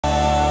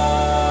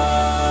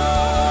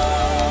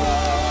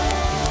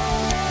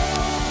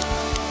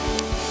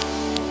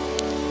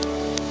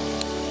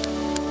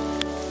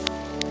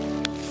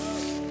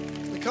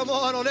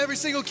every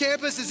single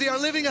campus. Is he our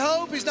living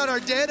hope? He's not our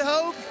dead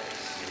hope.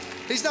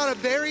 He's not a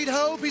buried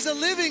hope. He's a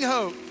living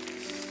hope.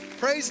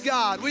 Praise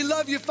God. We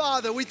love you,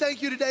 Father. We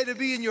thank you today to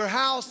be in your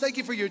house. Thank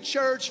you for your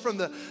church from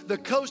the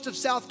coast of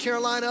South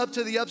Carolina up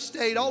to the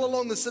upstate, all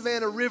along the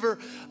Savannah River,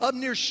 up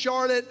near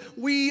Charlotte.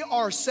 We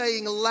are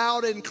saying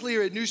loud and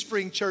clear at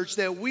NewSpring Church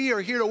that we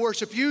are here to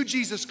worship you,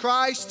 Jesus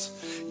Christ.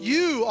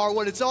 You are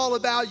what it's all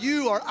about.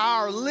 You are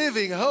our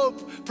living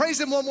hope. Praise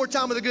him one more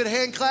time with a good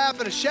hand clap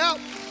and a shout.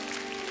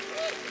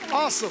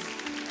 Awesome.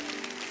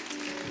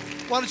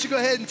 Why don't you go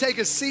ahead and take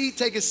a seat,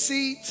 take a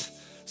seat.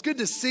 It's good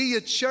to see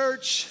you,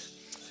 church.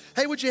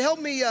 Hey, would you help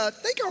me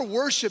thank our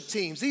worship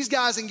teams? These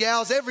guys and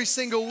gals every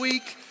single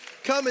week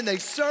come and they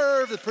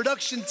serve, the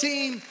production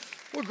team.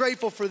 We're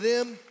grateful for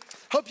them.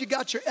 Hope you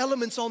got your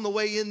elements on the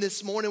way in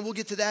this morning. We'll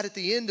get to that at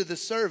the end of the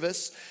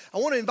service. I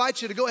want to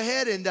invite you to go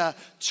ahead and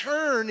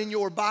turn in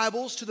your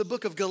Bibles to the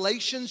book of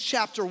Galatians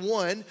chapter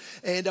 1.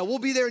 And we'll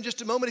be there in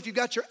just a moment. If you've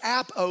got your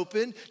app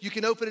open, you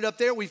can open it up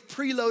there. We've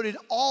preloaded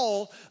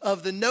all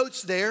of the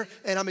notes there.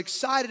 And I'm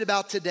excited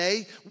about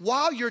today.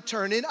 While you're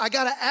turning, I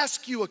got to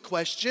ask you a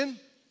question.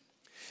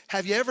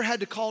 Have you ever had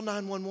to call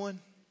 911?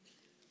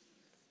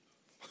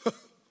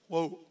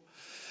 Whoa.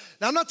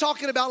 Now, I'm not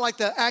talking about like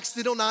the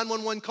accidental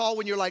 911 call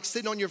when you're like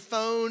sitting on your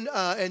phone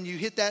and you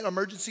hit that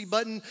emergency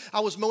button. I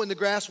was mowing the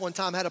grass one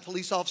time, had a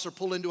police officer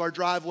pull into our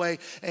driveway,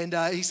 and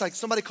he's like,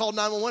 somebody called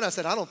 911. I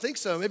said, I don't think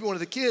so. Maybe one of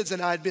the kids.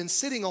 And I had been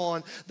sitting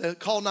on the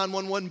call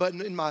 911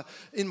 button in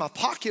my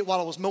pocket while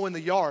I was mowing the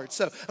yard.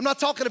 So I'm not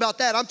talking about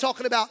that. I'm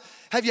talking about,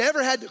 have you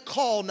ever had to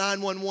call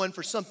 911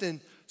 for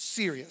something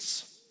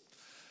serious?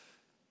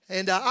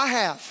 And I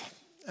have.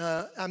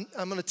 I'm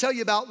going to tell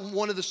you about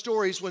one of the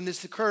stories when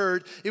this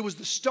occurred. It was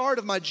the start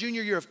of my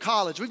junior year of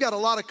college. We've got a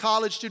lot of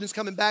college students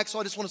coming back, so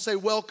I just want to say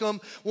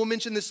welcome. We'll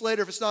mention this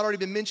later if it's not already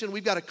been mentioned.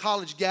 We've got a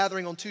college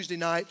gathering on Tuesday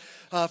night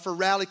for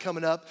rally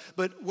coming up.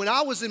 But when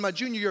I was in my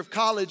junior year of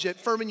college at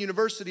Furman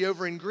University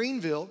over in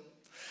Greenville,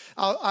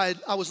 I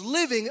was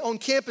living on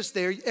campus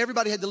there.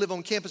 Everybody had to live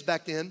on campus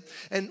back then.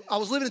 And I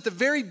was living at the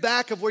very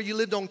back of where you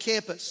lived on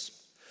campus.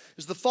 It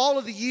was the fall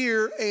of the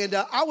year, and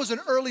I was an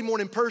early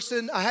morning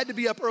person. I had to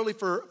be up early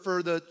for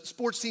the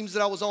sports teams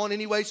that I was on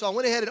anyway, so I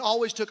went ahead and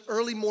always took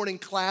early morning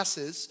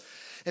classes.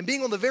 And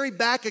being on the very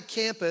back of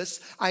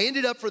campus, I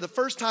ended up for the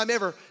first time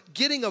ever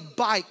getting a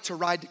bike to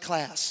ride to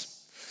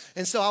class.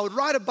 And so I would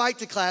ride a bike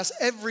to class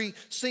every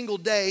single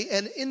day,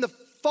 and in the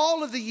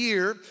fall of the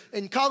year,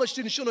 and college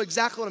students, you'll know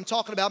exactly what I'm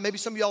talking about. Maybe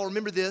some of y'all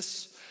remember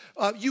this.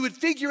 You would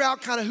figure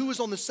out kind of who was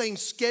on the same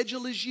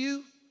schedule as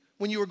you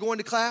when you were going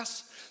to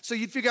class. So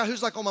you'd figure out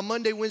who's like on my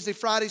Monday, Wednesday,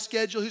 Friday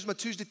schedule, who's my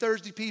Tuesday,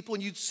 Thursday people,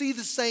 and you'd see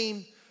the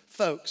same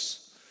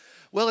folks.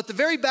 Well, at the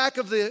very back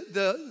of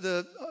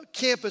the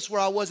campus where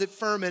I was at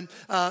Furman,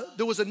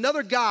 there was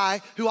another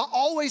guy who I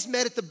always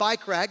met at the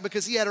bike rack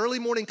because he had early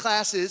morning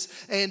classes,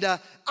 and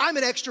I'm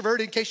an extrovert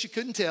in case you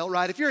couldn't tell,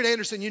 right? If you're at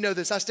Anderson, you know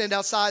this. I stand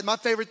outside. My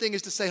favorite thing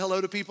is to say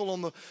hello to people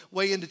on the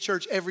way into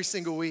church every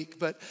single week.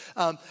 But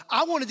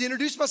I wanted to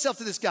introduce myself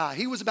to this guy.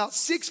 He was about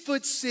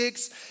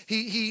 6'6".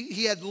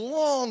 He had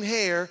long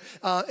hair,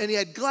 and he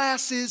had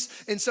glasses,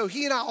 and so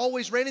he and I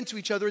always ran into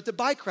each other at the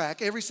bike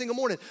rack every single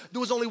morning.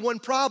 There was only one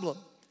problem.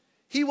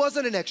 He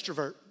wasn't an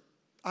extrovert.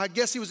 I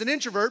guess he was an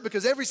introvert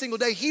because every single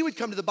day he would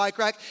come to the bike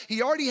rack.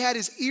 He already had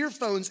his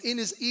earphones in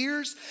his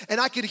ears, and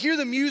I could hear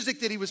the music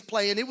that he was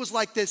playing. It was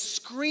like this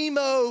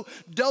screamo,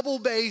 double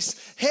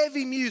bass,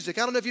 heavy music.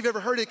 I don't know if you've ever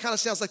heard it. It kind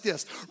of sounds like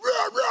this.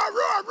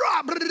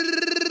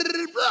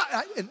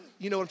 And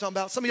you know what I'm talking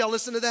about? Some of y'all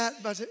listen to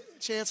that by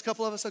chance, a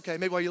couple of us? Okay,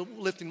 maybe while you're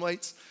lifting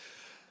weights.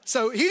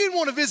 So he didn't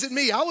want to visit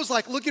me. I was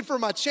like looking for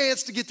my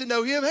chance to get to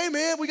know him. Hey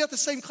man, we got the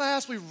same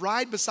class. We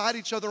ride beside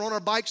each other on our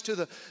bikes to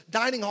the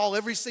dining hall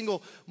every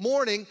single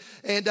morning.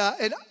 And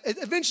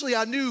eventually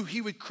I knew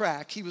he would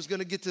crack. He was going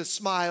to get to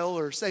smile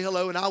or say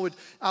hello, and I would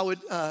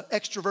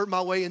extrovert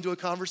my way into a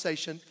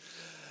conversation.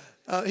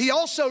 He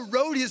also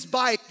rode his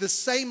bike the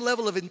same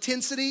level of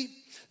intensity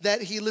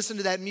that he listened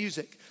to that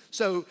music.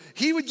 So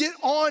he would get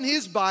on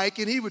his bike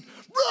and he would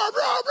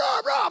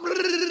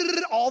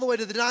all the way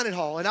to the dining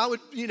hall. And I would,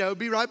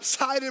 be right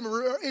beside him.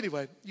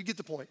 Anyway, you get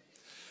the point.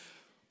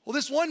 Well,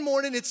 this one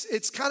morning,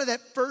 it's kind of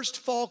that first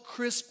fall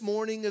crisp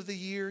morning of the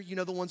year. You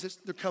know, the ones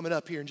they're coming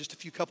up here in just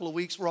a couple of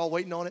weeks. We're all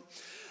waiting on it.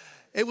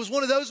 It was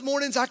one of those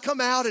mornings I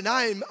come out and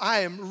I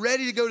am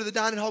ready to go to the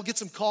dining hall, get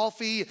some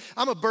coffee.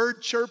 I'm a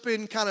bird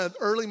chirping kind of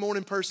early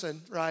morning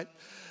person, right?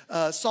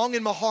 Song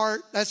in my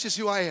heart, that's just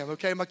who I am,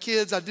 okay? My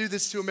kids, I do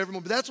this to them every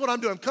morning, but that's what I'm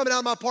doing. I'm coming out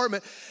of my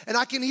apartment, and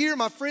I can hear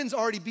my friends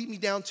already beat me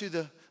down to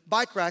the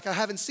bike rack. I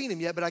haven't seen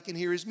him yet, but I can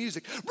hear his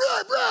music.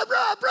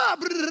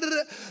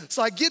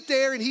 So I get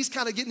there, and he's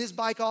kind of getting his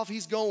bike off.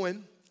 He's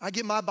going. I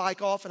get my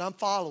bike off, and I'm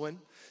following.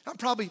 I'm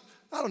probably,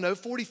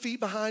 40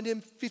 feet behind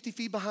him, 50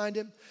 feet behind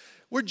him.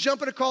 We're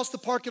jumping across the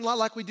parking lot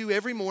like we do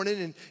every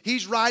morning, and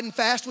he's riding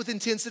fast with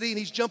intensity, and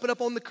he's jumping up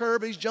on the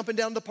curb, and he's jumping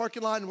down the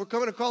parking lot, and we're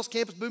coming across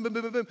campus, boom, boom,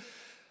 boom, boom, boom.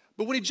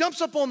 But when he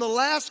jumps up on the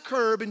last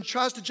curb and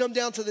tries to jump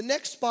down to the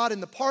next spot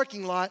in the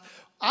parking lot,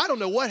 I don't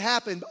know what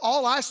happened.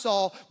 All I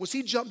saw was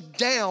he jumped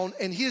down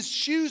and his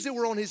shoes that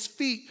were on his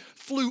feet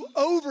flew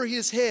over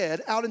his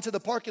head out into the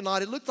parking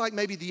lot. It looked like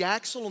maybe the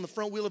axle on the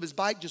front wheel of his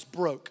bike just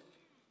broke.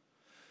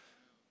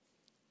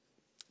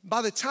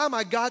 By the time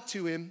I got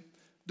to him,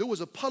 there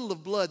was a puddle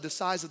of blood the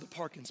size of the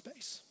parking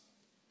space.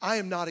 I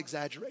am not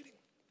exaggerating.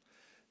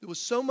 There was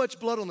so much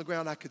blood on the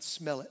ground I could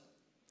smell it.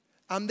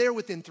 I'm there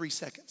within 3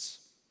 seconds.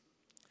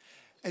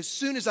 As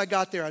soon as I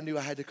got there, I knew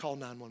I had to call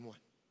 911.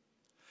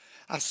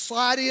 I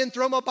slide in,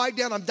 throw my bike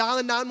down. I'm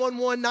dialing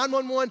 911.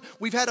 911,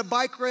 we've had a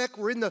bike wreck.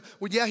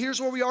 Here's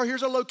where we are.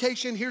 Here's our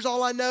location. Here's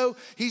all I know.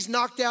 He's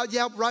knocked out.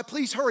 Yeah, right.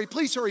 Please hurry,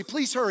 please hurry,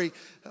 please hurry.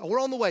 We're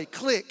on the way.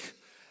 Click.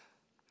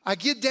 I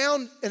get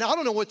down, and I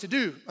don't know what to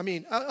do. I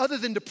mean, other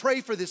than to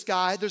pray for this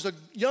guy. There's a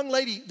young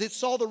lady that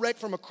saw the wreck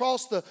from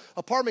across the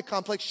apartment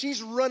complex.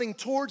 She's running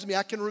towards me.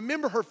 I can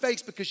remember her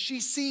face because she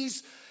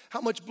sees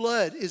how much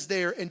blood is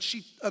there, and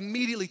she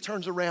immediately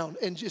turns around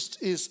and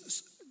just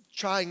is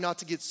trying not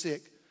to get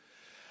sick.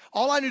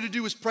 All I knew to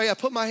do was pray. I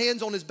put my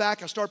hands on his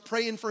back. I start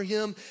praying for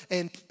him.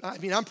 And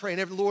I'm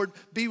praying, Lord,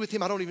 be with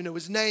him. I don't even know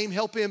his name.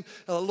 Help him.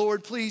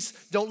 Lord, please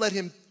don't let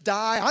him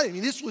die.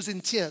 This was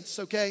intense,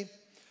 okay?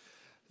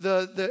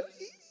 The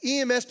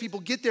EMS people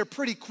get there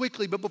pretty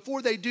quickly, but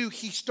before they do,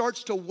 he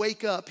starts to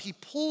wake up. He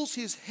pulls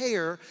his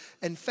hair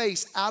and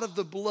face out of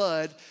the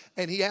blood,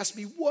 and he asks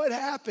me, what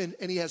happened?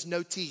 And he has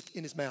no teeth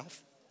in his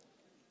mouth.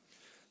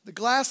 The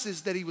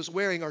glasses that he was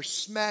wearing are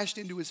smashed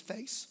into his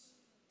face.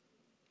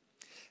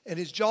 And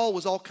his jaw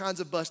was all kinds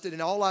of busted,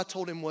 and all I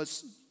told him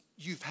was,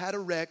 you've had a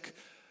wreck.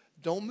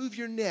 Don't move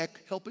your neck.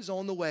 Help is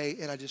on the way.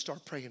 And I just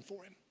start praying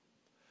for him.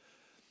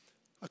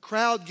 A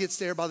crowd gets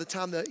there by the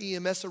time the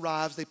EMS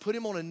arrives. They put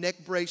him on a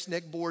neck brace,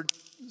 neck board,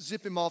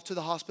 zip him off to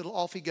the hospital.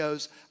 Off he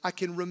goes. I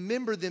can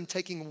remember them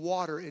taking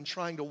water and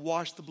trying to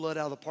wash the blood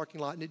out of the parking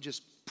lot, and it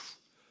just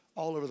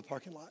all over the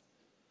parking lot.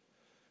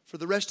 For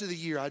the rest of the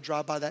year, I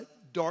drive by that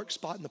dark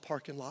spot in the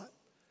parking lot,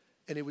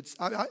 and it would...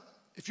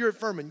 If you're at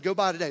Furman, go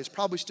by today. It's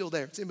probably still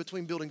there. It's in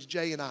between buildings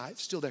J and I.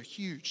 It's still there.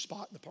 Huge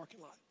spot in the parking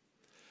lot.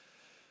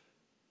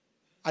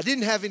 I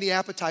didn't have any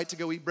appetite to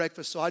go eat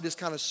breakfast, so I just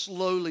kind of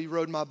slowly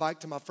rode my bike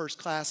to my first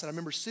class. And I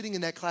remember sitting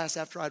in that class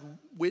after I'd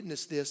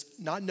witnessed this,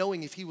 not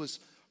knowing if he was,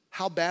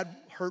 how bad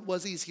hurt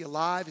was he? Is he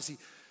alive?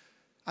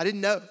 I didn't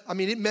know.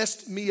 It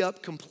messed me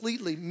up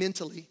completely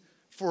mentally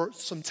for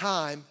some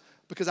time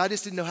because I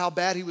just didn't know how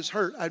bad he was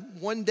hurt.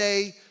 One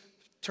day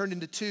turned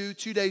into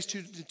 2 days,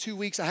 2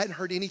 weeks. I hadn't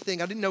heard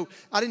anything. I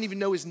didn't even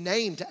know his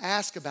name to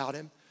ask about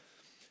him.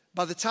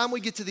 By the time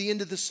we get to the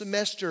end of the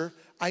semester,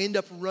 I end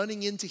up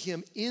running into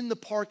him in the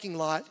parking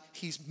lot.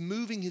 He's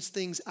moving his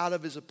things out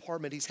of his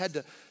apartment. He's had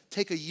to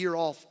take a year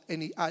off.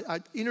 And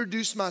I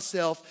introduced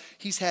myself.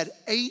 He's had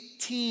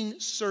 18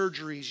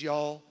 surgeries,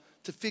 y'all,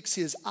 to fix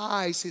his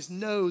eyes, his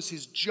nose,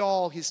 his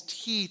jaw, his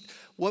teeth,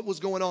 what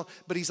was going on.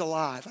 But he's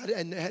alive.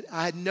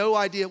 I had no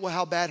idea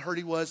how bad hurt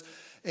he was.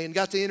 And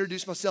got to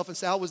introduce myself and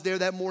say, I was there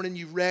that morning,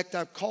 you wrecked.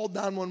 I called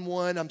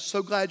 911. I'm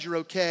so glad you're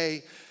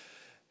okay.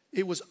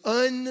 It was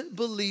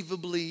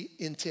unbelievably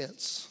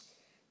intense.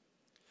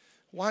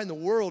 Why in the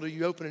world are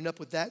you opening up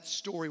with that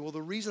story? Well,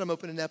 the reason I'm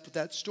opening up with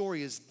that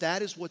story is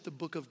that is what the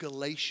book of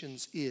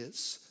Galatians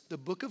is. The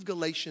book of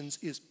Galatians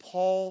is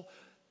Paul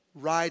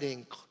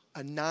writing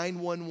a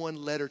 911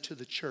 letter to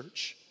the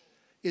church.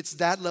 It's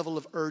that level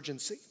of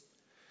urgency.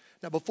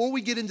 Now, before we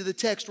get into the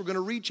text, we're going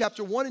to read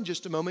chapter 1 in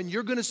just a moment.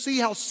 You're going to see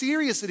how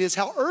serious it is,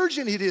 how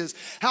urgent it is,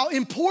 how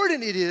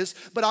important it is.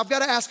 But I've got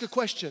to ask a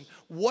question.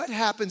 What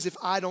happens if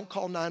I don't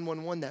call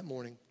 911 that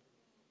morning?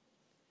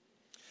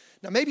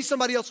 Now, maybe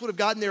somebody else would have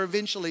gotten there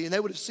eventually, and they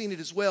would have seen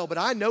it as well. But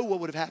I know what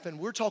would have happened.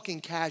 We're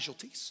talking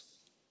casualties.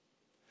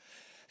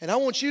 And I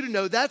want you to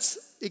know that's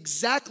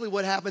exactly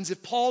what happens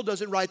if Paul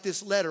doesn't write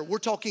this letter. We're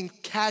talking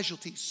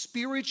casualties.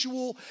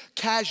 Spiritual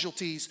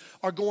casualties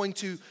are going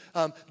to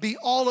be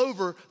all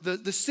over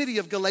the city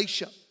of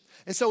Galatia.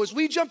 And so as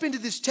we jump into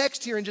this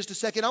text here in just a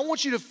second, I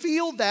want you to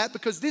feel that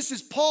because this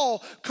is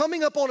Paul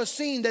coming up on a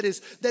scene that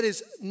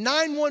is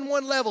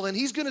 911 level, and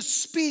he's going to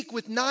speak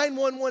with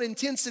 911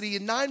 intensity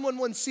and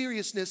 911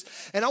 seriousness.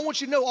 And I want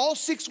you to know all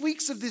 6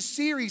 weeks of this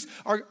series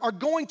are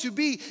going to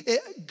be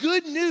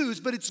good news,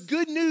 but it's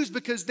good news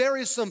because there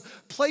is some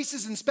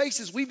places and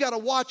spaces we've got to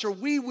watch or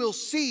we will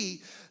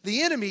see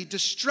the enemy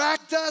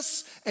distract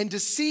us and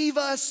deceive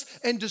us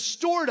and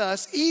distort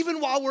us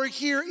even while we're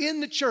here in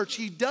the church.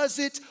 He does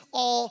it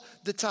all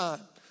the time.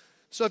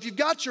 So if you've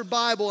got your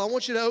Bible, I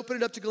want you to open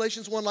it up to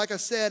Galatians 1 like I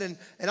said, and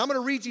I'm going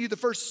to read to you the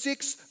first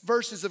 6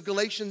 verses of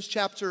Galatians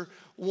chapter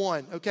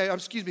 1. Okay,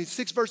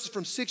 6 verses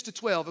from 6 to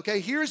 12.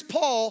 Okay, here's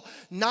Paul,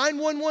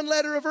 911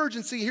 letter of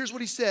urgency. Here's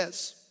what he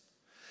says.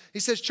 He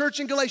says, church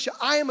in Galatia,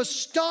 I am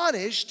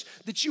astonished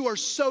that you are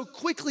so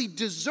quickly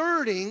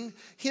deserting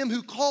him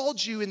who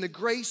called you in the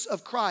grace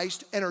of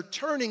Christ and are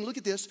turning, look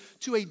at this,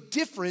 to a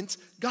different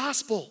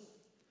gospel.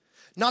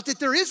 Not that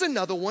there is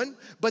another one,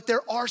 but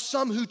there are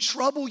some who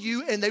trouble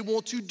you and they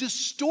want to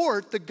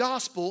distort the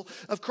gospel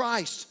of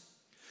Christ.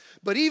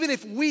 But even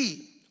if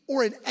we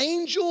or an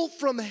angel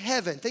from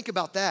heaven, think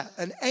about that,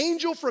 an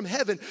angel from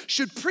heaven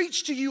should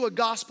preach to you a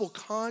gospel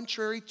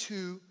contrary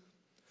to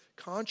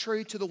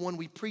the one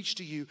we preach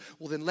to you,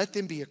 well then let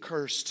them be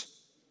accursed.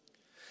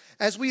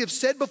 As we have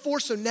said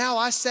before, so now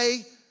I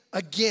say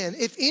again,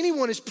 if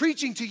anyone is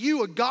preaching to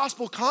you a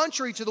gospel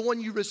contrary to the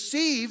one you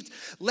received,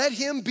 let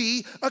him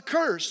be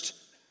accursed.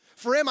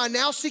 For am I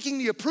now seeking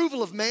the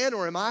approval of man,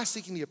 or am I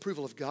seeking the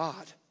approval of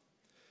God?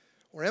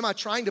 Or am I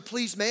trying to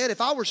please man?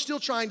 If I were still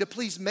trying to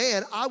please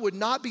man, I would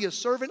not be a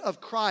servant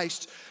of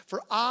Christ.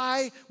 For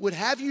I would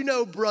have you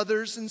know,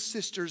 brothers and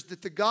sisters,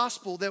 that the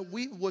gospel that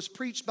was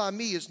preached by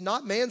me is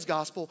not man's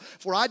gospel.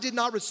 For I did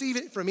not receive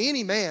it from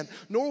any man,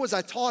 nor was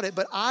I taught it,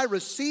 but I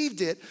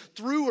received it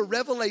through a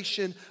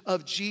revelation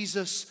of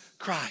Jesus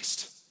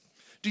Christ.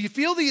 Do you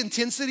feel the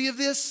intensity of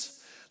this?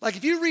 Like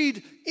if you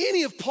read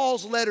any of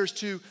Paul's letters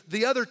to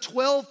the other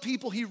 12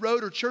 people he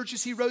wrote or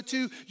churches he wrote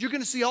to, you're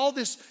going to see all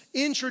this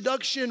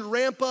introduction,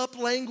 ramp up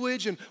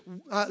language and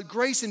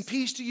grace and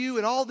peace to you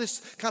and all this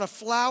kind of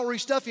flowery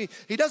stuff.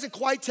 He doesn't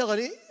quite tell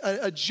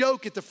a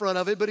joke at the front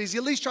of it, but he's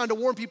at least trying to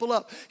warm people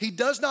up. He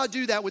does not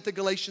do that with the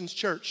Galatians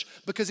church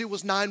because it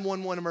was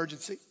 911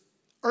 emergency.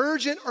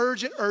 Urgent,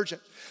 urgent,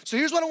 urgent. So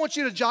here's what I want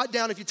you to jot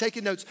down if you're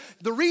taking notes.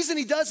 The reason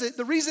he does it,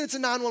 the reason it's a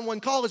 911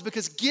 call is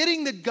because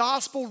getting the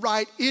gospel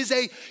right is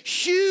a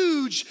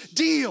huge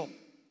deal.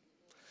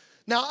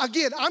 Now,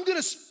 again, I'm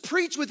going to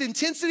preach with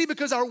intensity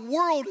because our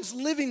world is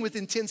living with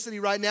intensity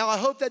right now. I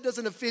hope that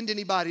doesn't offend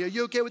anybody. Are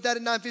you okay with that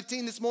at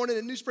 9:15 this morning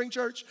at NewSpring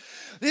Church?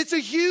 It's a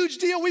huge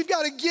deal. We've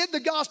got to get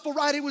the gospel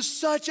right. It was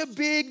such a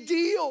big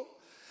deal.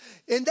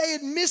 And they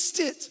had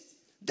missed it.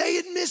 They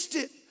had missed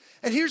it.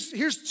 And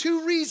here's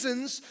two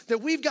reasons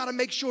that we've got to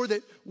make sure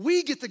that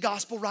we get the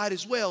gospel right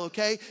as well,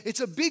 okay?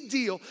 It's a big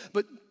deal,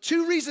 but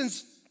two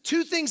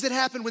things that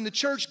happen when the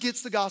church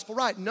gets the gospel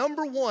right.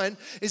 Number one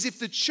is if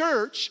the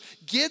church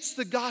gets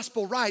the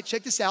gospel right,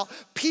 check this out,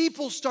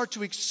 people start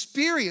to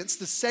experience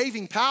the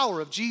saving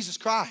power of Jesus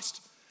Christ.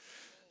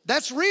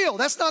 That's real.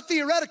 That's not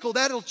theoretical.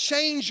 That'll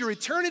change your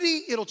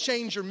eternity. It'll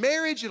change your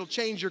marriage. It'll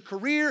change your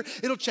career.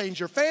 It'll change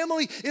your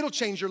family. It'll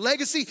change your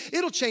legacy.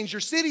 It'll change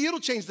your city. It'll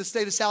change the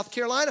state of South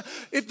Carolina.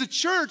 If the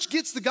church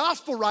gets the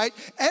gospel right,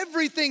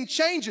 everything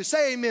changes.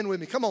 Say amen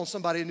with me. Come on,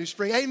 somebody in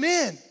NewSpring.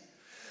 Amen.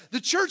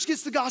 The church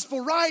gets the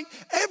gospel right,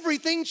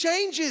 everything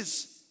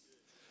changes.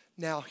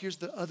 Now, here's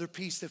the other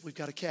piece that we've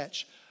got to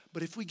catch.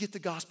 But if we get the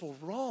gospel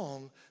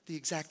wrong, the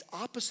exact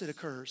opposite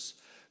occurs.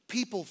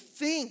 People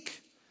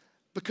think,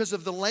 because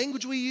of the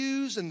language we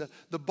use and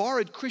the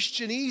borrowed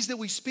Christianese that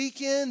we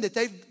speak in, that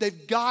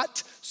they've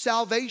got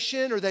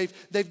salvation or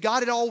they've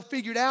got it all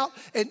figured out.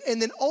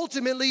 And then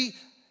ultimately,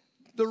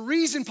 the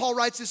reason Paul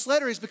writes this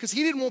letter is because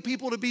he didn't want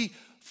people to be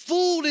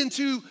fooled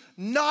into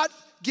not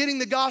getting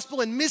the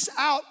gospel and miss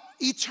out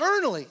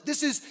eternally.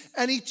 This is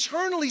an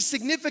eternally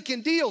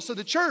significant deal. So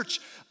the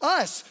church,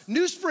 us,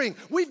 NewSpring,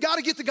 we've got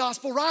to get the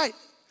gospel right.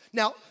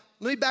 Now,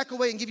 let me back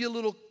away and give you a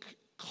little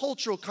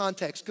cultural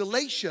context.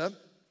 Galatia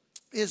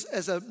is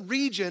as a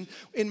region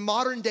in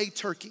modern day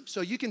Turkey. So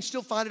you can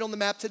still find it on the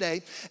map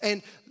today.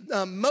 And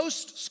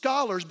most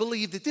scholars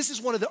believe that this is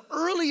one of the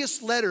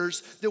earliest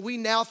letters that we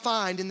now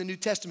find in the New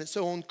Testament.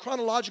 So on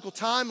chronological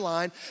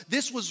timeline,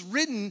 this was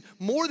written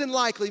more than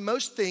likely,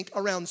 most think,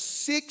 around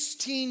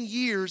 16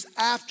 years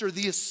after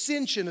the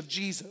ascension of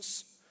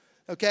Jesus.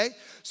 Okay?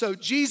 So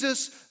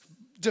Jesus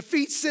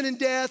defeats sin and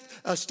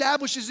death,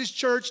 establishes his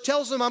church,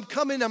 tells them, I'm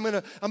coming, I'm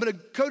gonna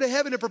go to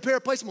heaven to prepare a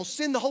place. I'm gonna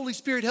send the Holy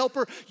Spirit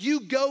helper. You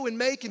go and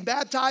make and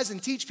baptize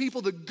and teach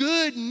people the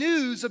good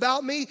news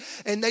about me.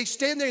 And they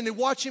stand there and they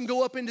watch him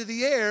go up into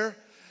the air,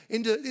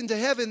 into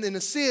heaven and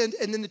ascend.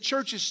 And then the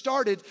church is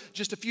started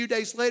just a few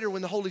days later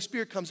when the Holy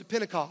Spirit comes at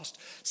Pentecost.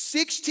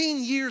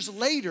 16 years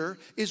later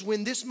is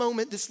when this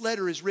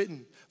letter is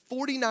written,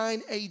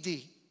 49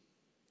 AD.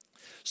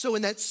 So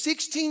in that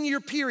 16-year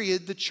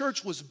period, the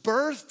church was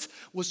birthed,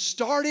 was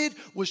started,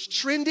 was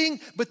trending,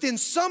 but then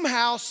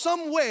somehow,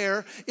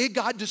 somewhere, it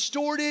got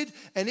distorted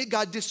and it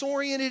got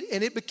disoriented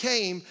and it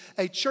became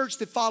a church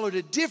that followed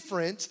a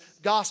different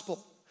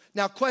gospel.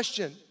 Now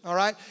question, all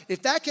right?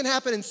 If that can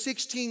happen in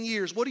 16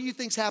 years, what do you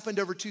think's happened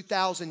over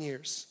 2,000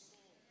 years?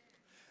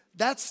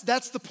 That's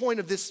the point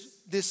of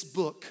this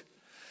book.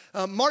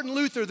 Martin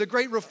Luther, the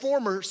great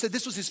reformer, said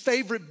this was his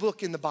favorite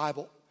book in the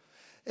Bible.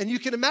 And you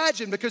can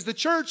imagine, because the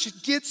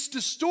church gets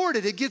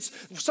distorted. It gets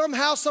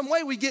somehow, some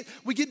way, we get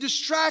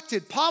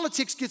distracted.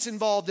 Politics gets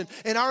involved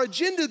and our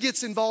agenda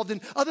gets involved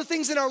and other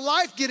things in our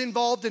life get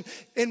involved.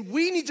 And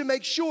we need to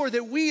make sure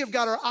that we have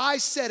got our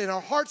eyes set and our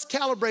hearts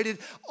calibrated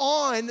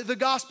on the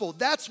gospel.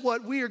 That's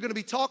what we are going to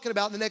be talking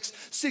about in the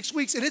next 6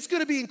 weeks. And it's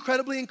going to be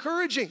incredibly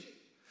encouraging.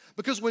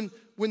 Because when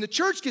the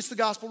church gets the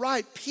gospel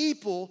right,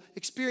 people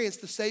experience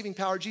the saving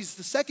power of Jesus.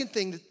 The second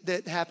thing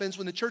that happens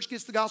when the church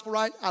gets the gospel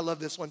right, I love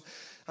this one.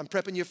 I'm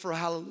prepping you for a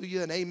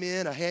hallelujah, an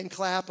amen, a hand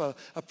clap, a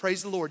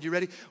praise the Lord. You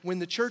ready? When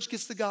the church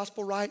gets the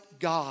gospel right,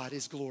 God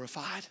is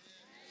glorified.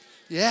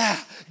 Yeah,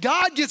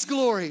 God gets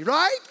glory,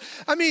 right?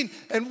 I mean,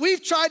 and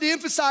we've tried to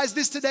emphasize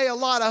this today a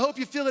lot. I hope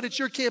you feel it at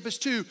your campus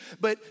too.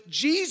 But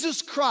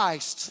Jesus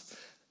Christ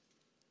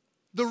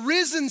The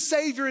risen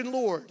Savior and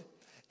Lord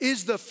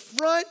is the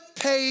front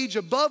page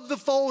above the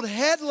fold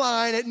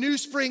headline at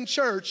NewSpring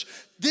Church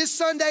this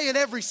Sunday and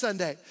every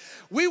Sunday.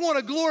 We want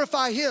to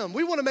glorify Him.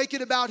 We want to make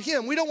it about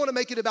Him. We don't want to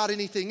make it about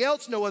anything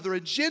else, no other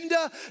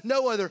agenda,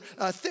 no other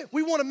thing.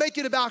 We want to make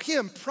it about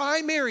Him,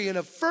 primary and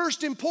of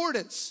first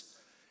importance.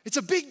 It's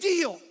a big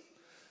deal.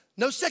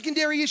 No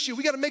secondary issue.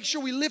 We got to make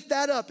sure we lift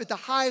that up at the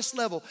highest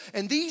level.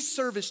 And these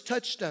service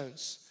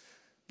touchstones,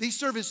 these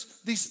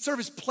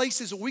service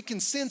places where we can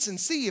sense and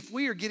see if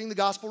we are getting the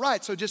gospel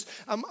right. So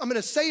I'm going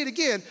to say it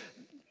again.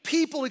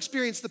 People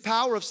experience the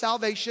power of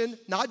salvation,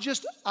 not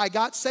just I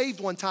got saved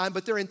one time,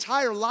 but their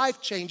entire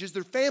life changes,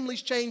 their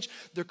families change,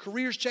 their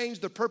careers change,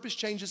 their purpose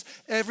changes,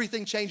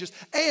 everything changes,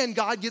 and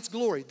God gets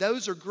glory.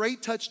 Those are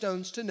great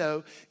touchstones to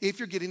know if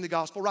you're getting the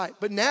gospel right.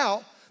 But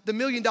now, the $1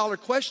 million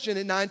question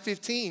at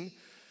 9:15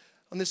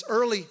 on this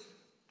early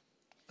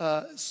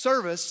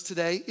service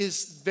today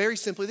is very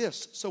simply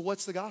this. So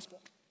what's the gospel?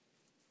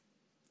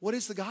 What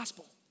is the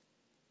gospel?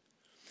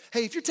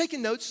 Hey, if you're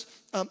taking notes,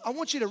 I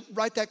want you to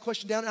write that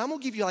question down, and I'm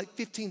gonna give you like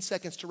 15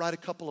 seconds to write a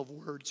couple of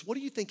words. What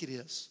do you think it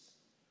is?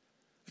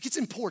 Like, it's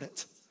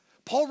important.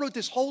 Paul wrote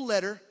this whole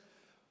letter.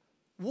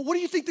 Well, what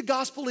do you think the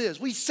gospel is?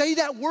 We say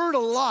that word a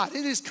lot.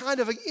 It is kind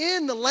of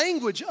in the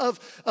language of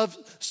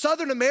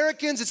Southern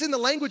Americans. It's in the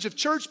language of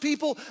church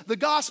people. The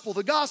gospel,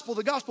 the gospel,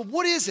 the gospel.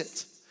 What is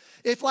it?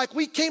 If like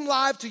we came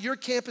live to your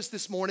campus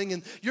this morning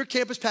and your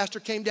campus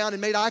pastor came down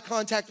and made eye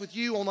contact with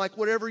you on like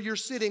wherever you're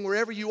sitting,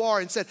 wherever you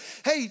are, and said,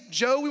 hey,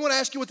 Joe, we want to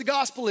ask you what the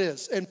gospel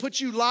is, and put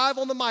you live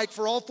on the mic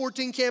for all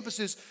 14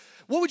 campuses,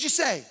 what would you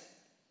say?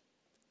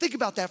 Think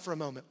about that for a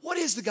moment. What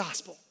is the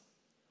gospel?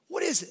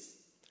 What is it?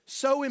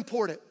 So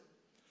important.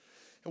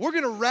 And we're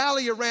going to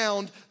rally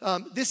around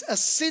this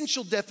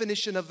essential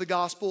definition of the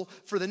gospel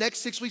for the next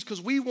 6 weeks because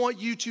we want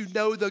you to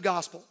know the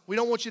gospel. We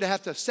don't want you to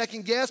have to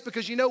second guess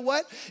because you know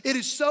what? It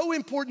is so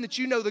important that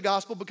you know the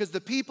gospel because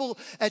the people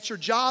at your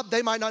job,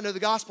 they might not know the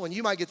gospel and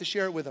you might get to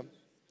share it with them.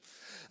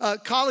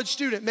 College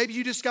student, maybe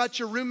you just got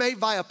your roommate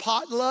via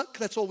potluck.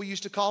 That's what we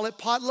used to call it,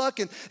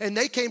 potluck. And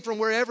they came from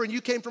wherever and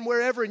you came from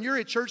wherever and you're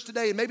at church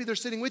today and maybe they're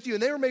sitting with you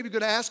and they were maybe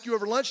going to ask you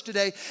over lunch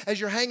today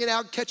as you're hanging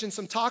out catching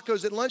some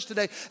tacos at lunch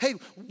today, hey,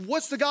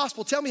 what's the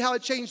gospel? Tell me how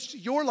it changed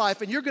your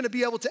life, and you're going to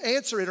be able to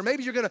answer it. Or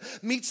maybe you're going to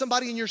meet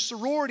somebody in your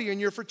sorority or in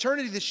your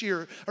fraternity this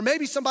year, or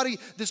maybe somebody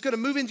that's going to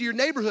move into your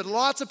neighborhood.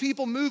 Lots of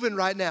people moving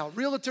right now.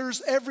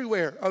 Realtors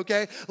everywhere,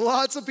 okay?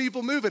 Lots of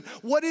people moving.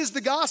 What is the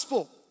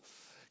gospel?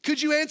 Could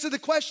you answer the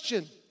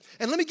question?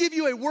 And let me give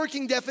you a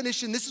working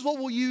definition. This is what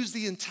we'll use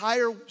the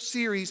entire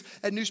series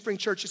at NewSpring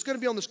Church. It's going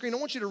to be on the screen. I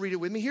want you to read it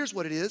with me. Here's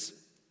what it is.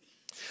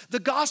 The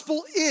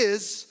gospel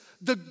is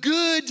the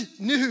good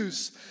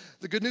news.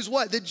 The good news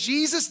what? That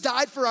Jesus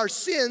died for our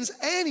sins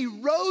and He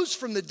rose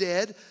from the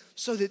dead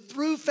so that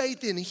through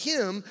faith in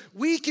Him,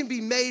 we can be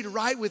made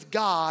right with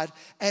God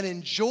and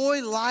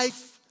enjoy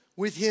life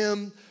with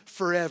Him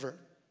forever.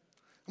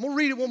 I'm gonna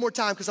read it one more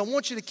time because I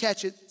want you to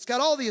catch it. It's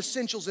got all the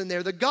essentials in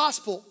there. The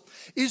gospel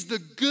is the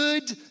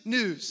good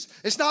news.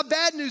 It's not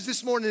bad news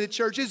this morning at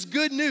church. It's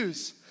good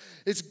news.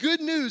 It's good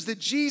news that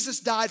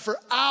Jesus died for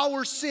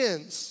our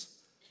sins.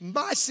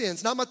 My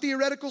sins, not my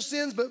theoretical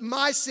sins, but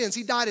my sins.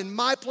 He died in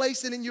my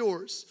place and in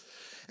yours.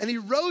 And He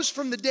rose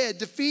from the dead,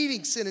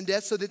 defeating sin and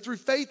death so that through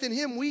faith in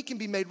Him, we can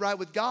be made right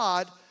with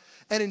God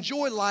and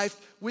enjoy life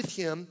with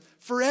Him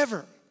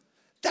forever.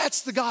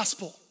 That's the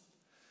gospel.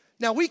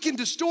 Now, we can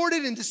distort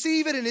it and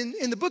deceive it, and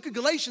in the book of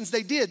Galatians,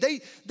 they did.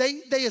 They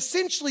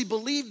essentially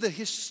believed the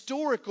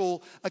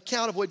historical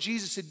account of what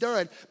Jesus had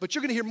done, but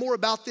you're going to hear more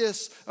about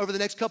this over the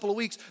next couple of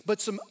weeks.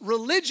 But some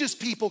religious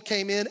people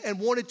came in and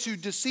wanted to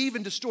deceive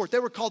and distort. They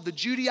were called the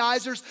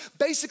Judaizers.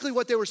 Basically,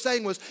 what they were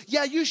saying was,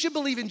 yeah, you should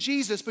believe in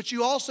Jesus, but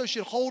you also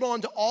should hold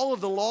on to all of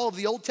the law of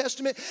the Old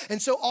Testament.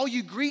 And so all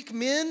you Greek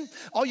men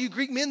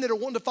that are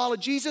wanting to follow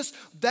Jesus,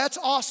 that's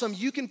awesome.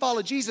 You can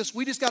follow Jesus.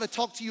 We just got to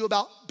talk to you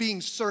about being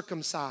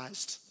circumcised.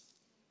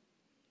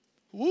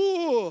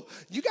 Ooh,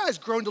 you guys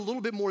groaned a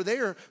little bit more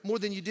there, more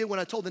than you did when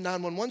I told the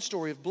 911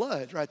 story of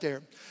blood right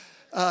there.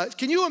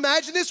 Can you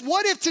imagine this?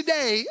 What if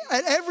today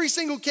at every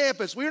single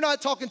campus, we're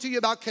not talking to you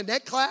about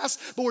Connect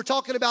class, but we're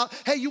talking about,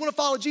 hey, you want to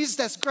follow Jesus?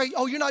 That's great.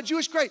 Oh, you're not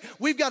Jewish? Great.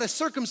 We've got a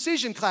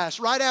circumcision class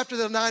right after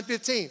the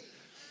 9:15.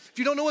 If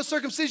you don't know what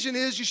circumcision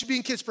is, you should be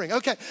in NewSpring.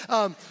 Okay.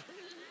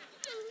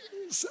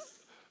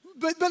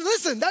 But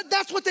listen,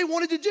 that's what they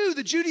wanted to do.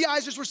 The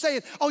Judaizers were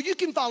saying, oh, you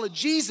can follow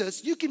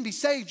Jesus. You can be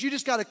saved. You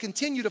just got to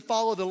continue to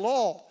follow the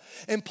law.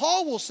 And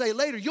Paul will say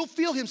later, you'll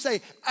feel him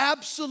say,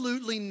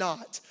 absolutely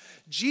not.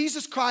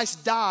 Jesus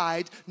Christ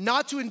died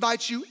not to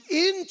invite you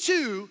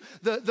into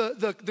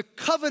the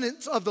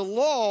covenants of the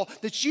law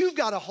that you've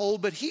got to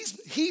hold, but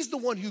he's the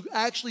one who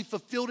actually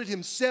fulfilled it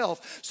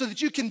himself so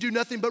that you can do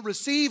nothing but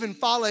receive and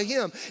follow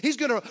him. He's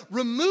going to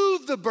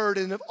remove the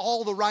burden of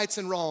all the rights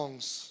and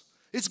wrongs.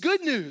 It's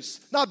good news,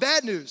 not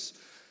bad news.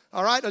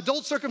 All right,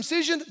 adult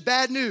circumcision,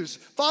 bad news.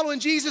 Following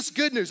Jesus,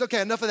 good news.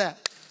 Okay, enough of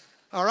that.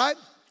 All right?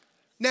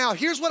 Now,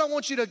 here's what I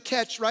want you to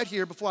catch right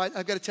here before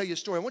I've got to tell you a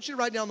story. I want you to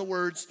write down the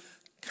words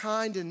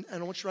kind and I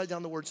want you to write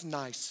down the words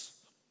nice.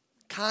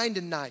 kind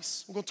and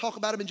nice. We're going to talk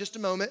about them in just a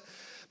moment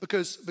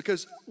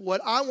because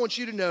what I want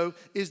you to know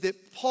is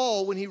that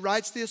Paul, when he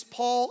writes this,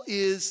 Paul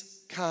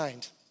is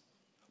kind.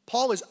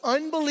 Paul is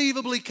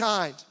unbelievably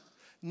kind.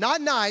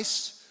 Not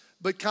nice,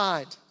 but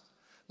kind.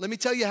 Let me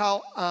tell you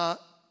how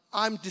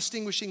I'm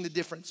distinguishing the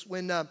difference.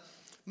 When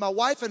my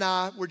wife and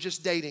I were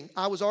just dating,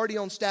 I was already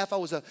on staff. I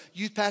was a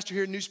youth pastor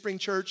here at NewSpring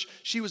Church.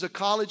 She was a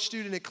college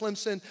student at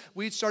Clemson.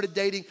 We'd started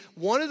dating.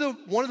 One of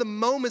the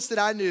moments that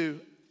I knew,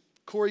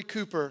 Corey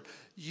Cooper,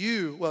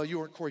 you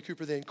weren't Corey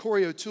Cooper then,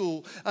 Corey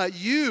O'Toole,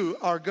 you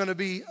are going to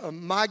be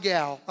my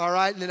gal, all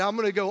right? And then I'm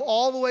going to go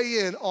all the way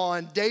in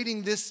on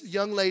dating this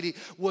young lady.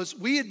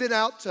 We had been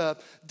out to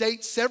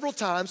date several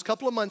times, a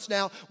couple of months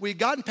now. We had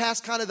gotten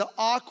past kind of the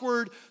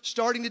awkward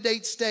starting to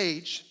date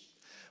stage.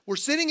 We're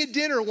sitting at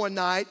dinner one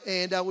night,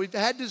 and we've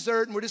had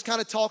dessert, and we're just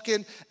kind of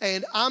talking,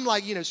 and I'm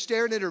like,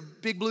 staring at her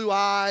big blue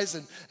eyes,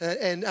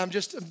 and I'm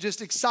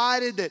just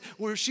excited that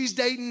she's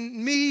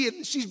dating me,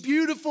 and she's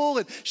beautiful,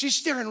 and she's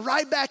staring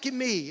right back at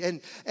me,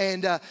 and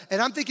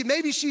I'm thinking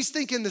maybe she's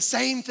thinking the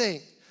same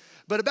thing.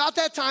 But about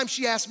that time,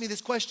 she asked me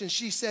this question.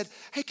 She said,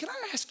 "Hey, can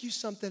I ask you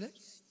something?"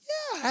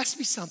 "Yeah, ask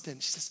me something."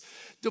 She says,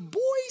 "Do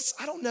boys,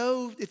 I don't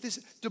know if this,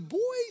 do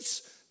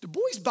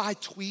boys buy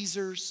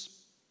tweezers?"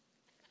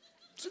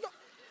 So, no.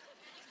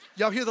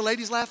 Y'all hear the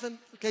ladies laughing?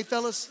 Okay,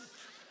 fellas?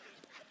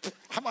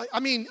 I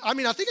mean, I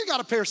think I got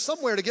a pair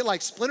somewhere to get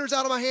like splinters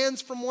out of my hands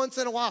from once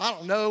in a while. I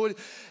don't know.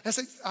 I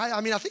said,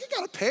 I think I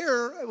got a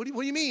pair. What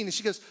do you mean? And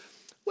she goes,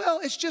 "Well,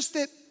 it's just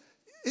that,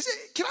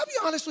 can I be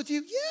honest with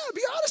you?" "Yeah,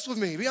 be honest with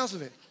me. Be honest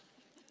with me."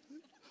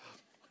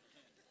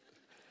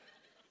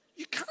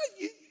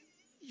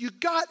 You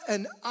got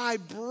an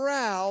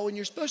eyebrow, and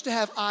you're supposed to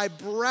have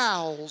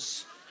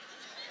eyebrows.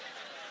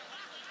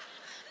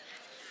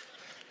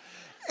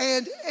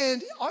 And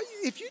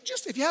if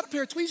you had a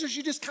pair of tweezers,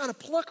 you just kind of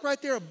pluck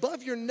right there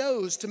above your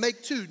nose to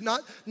make two,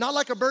 not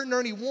like a Bert and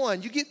Ernie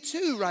one. You get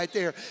two right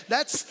there.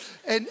 That's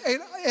and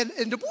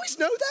the boys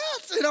know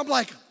that. And I'm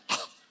like,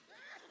 oh.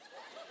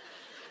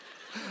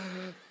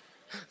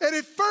 And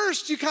at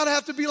first you kind of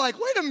have to be like,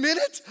 wait a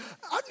minute.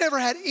 I've never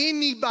had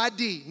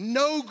anybody,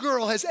 no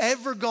girl has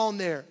ever gone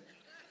there.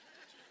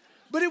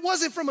 But it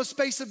wasn't from a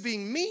space of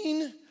being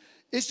mean.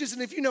 It's just,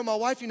 and if you know my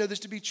wife, you know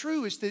this to be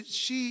true, is that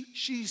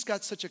she's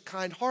got such a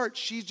kind heart.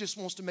 She just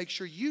wants to make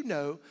sure you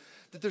know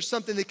that there's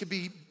something that could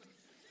be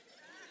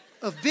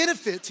of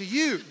benefit to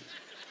you.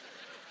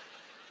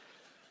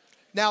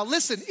 Now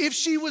listen, if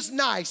she was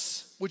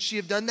nice, would she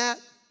have done that?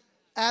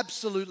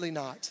 Absolutely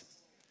not.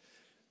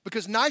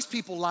 Because nice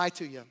people lie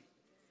to you.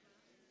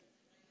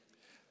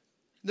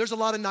 There's a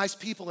lot of nice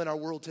people in our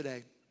world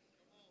today.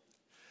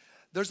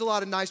 There's a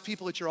lot of nice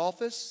people at your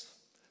office.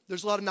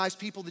 There's a lot of nice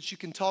people that you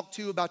can talk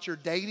to about your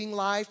dating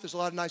life. There's a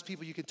lot of nice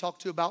people you can talk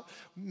to about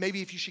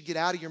maybe if you should get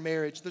out of your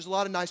marriage. There's a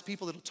lot of nice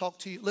people that'll talk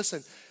to you.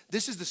 Listen,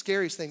 this is the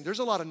scariest thing. There's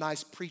a lot of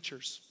nice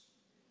preachers.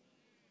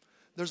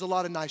 There's a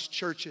lot of nice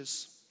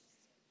churches.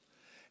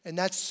 And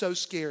that's so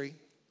scary.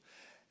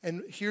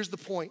 And here's the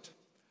point.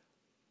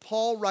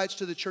 Paul writes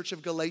to the church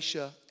of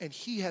Galatia, and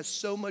he has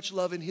so much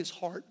love in his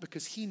heart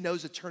because he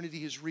knows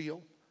eternity is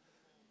real,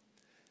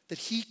 that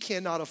he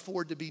cannot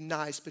afford to be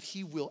nice, but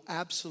he will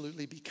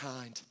absolutely be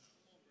kind.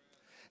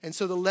 And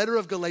so the letter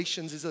of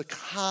Galatians is a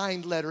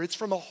kind letter. It's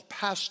from a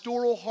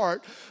pastoral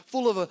heart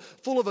full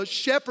of a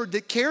shepherd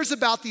that cares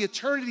about the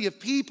eternity of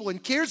people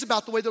and cares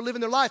about the way they're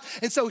living their life.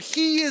 And so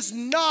he is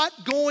not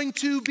going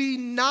to be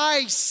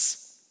nice.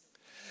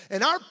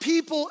 And our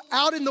people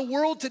out in the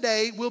world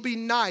today will be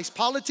nice.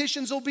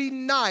 Politicians will be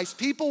nice.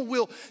 People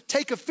will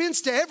take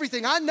offense to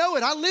everything. I know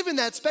it. I live in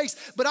that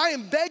space. But I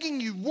am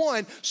begging you,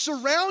 one,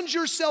 surround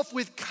yourself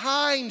with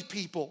kind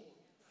people.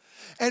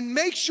 And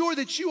make sure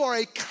that you are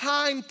a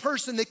kind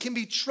person that can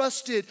be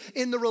trusted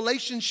in the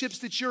relationships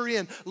that you're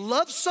in.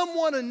 Love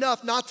someone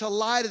enough not to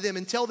lie to them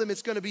and tell them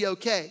it's going to be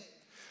okay.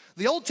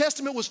 The Old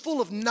Testament was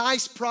full of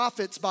nice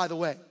prophets, by the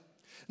way.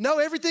 No,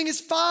 everything is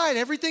fine.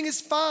 Everything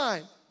is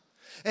fine.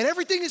 And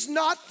everything is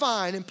not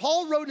fine. And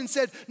Paul wrote and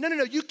said, no,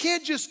 you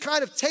can't just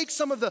kind of take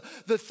some of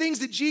the things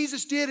that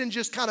Jesus did and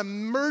just kind of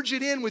merge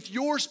it in with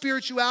your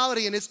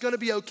spirituality and it's going to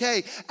be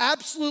okay.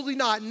 Absolutely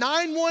not.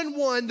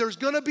 911, there's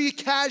going to be a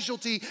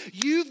casualty.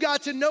 You've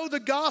got to know the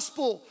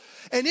gospel.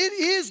 And it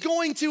is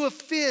going to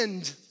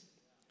offend.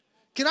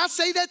 Can I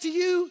say that to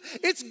you?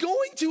 It's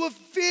going to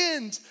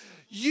offend.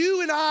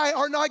 You and I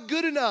are not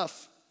good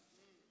enough.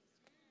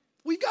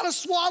 We've got to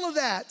swallow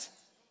that.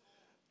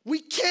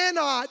 We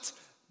cannot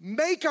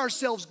make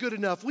ourselves good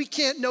enough. We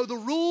can't know the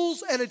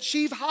rules and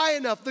achieve high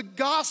enough. The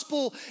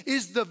gospel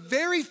is the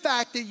very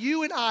fact that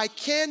you and I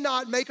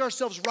cannot make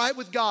ourselves right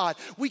with God.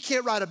 We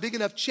can't write a big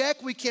enough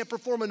check. We can't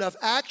perform enough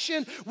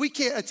action. We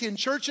can't attend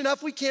church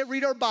enough. We can't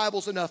read our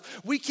Bibles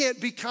enough. We can't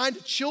be kind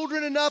to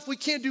children enough. We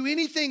can't do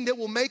anything that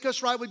will make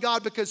us right with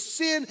God because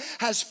sin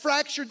has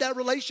fractured that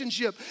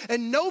relationship.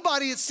 And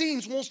nobody, it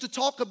seems, wants to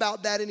talk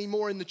about that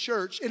anymore in the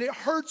church. And it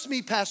hurts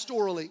me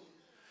pastorally.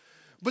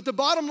 But the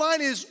bottom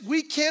line is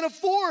we can't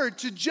afford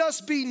to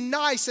just be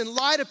nice and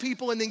lie to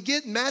people and then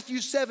get Matthew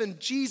 7.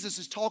 Jesus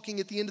is talking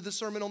at the end of the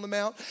Sermon on the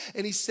Mount,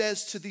 and he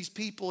says to these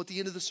people at the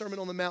end of the Sermon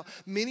on the Mount,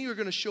 many are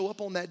going to show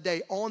up on that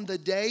day,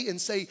 and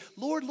say,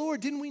 Lord,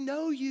 Lord, didn't we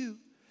know you?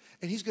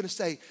 And he's going to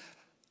say,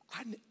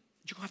 you're going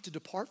to have to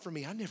depart from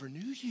me. I never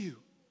knew you.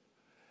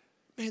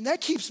 Man,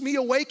 that keeps me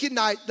awake at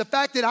night. The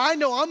fact that I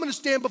know I'm going to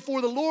stand before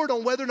the Lord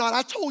on whether or not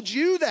I told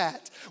you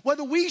that,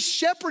 whether we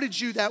shepherded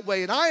you that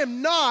way. And I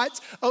am not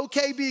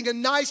okay being a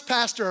nice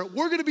pastor.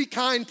 We're going to be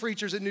kind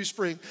preachers at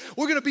NewSpring.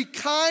 We're going to be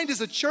kind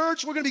as a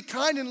church. We're going to be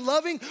kind and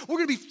loving. We're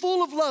going to be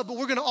full of love, but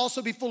we're going to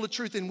also be full of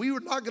truth. And we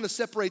are not going to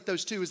separate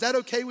those two. Is that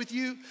okay with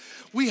you?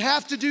 We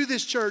have to do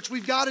this, church.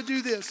 We've got to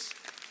do this.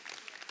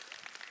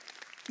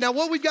 Now,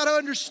 what we've got to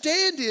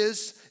understand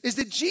is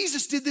that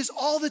Jesus did this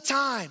all the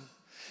time.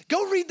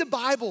 Go read the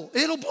Bible.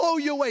 It'll blow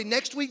you away.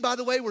 Next week, by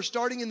the way, we're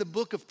starting in the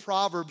book of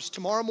Proverbs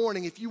tomorrow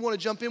morning. If you want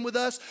to jump in with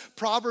us,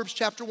 Proverbs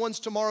chapter 1's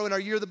tomorrow in our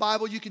Year of the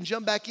Bible. You can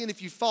jump back in.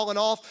 If you've fallen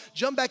off,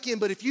 jump back in.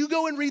 But if you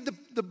go and read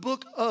the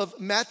book of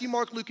Matthew,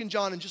 Mark, Luke, and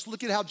John and just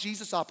look at how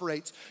Jesus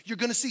operates, you're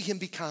going to see him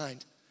be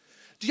kind.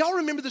 Do y'all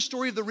remember the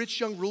story of the rich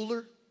young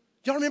ruler?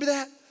 Y'all remember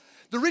that?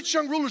 The rich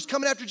young ruler's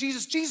coming after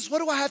Jesus. Jesus, what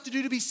do I have to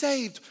do to be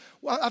saved?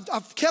 Well,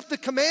 I've kept the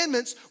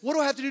commandments. What do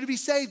I have to do to be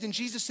saved? And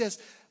Jesus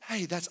says,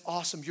 hey, that's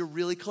awesome. You're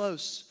really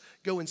close.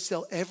 Go and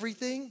sell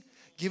everything.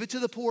 Give it to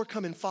the poor.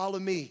 Come and follow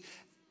me.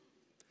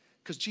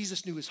 Because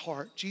Jesus knew his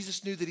heart.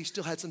 Jesus knew that he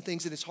still had some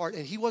things in his heart,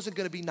 and he wasn't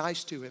going to be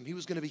nice to him. He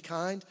was going to be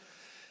kind.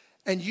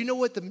 And you know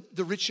what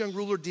the rich young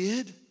ruler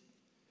did?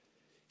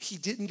 He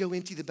didn't go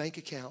empty the bank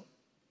account.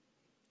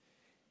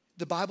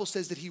 The Bible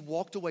says that he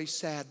walked away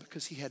sad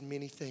because he had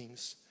many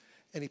things.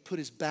 And he put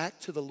his back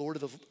to the Lord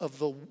of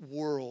the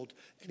world,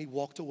 and he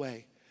walked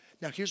away.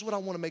 Now, here's what I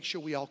want to make sure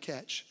we all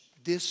catch.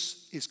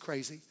 This is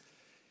crazy.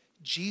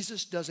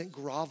 Jesus doesn't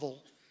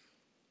grovel.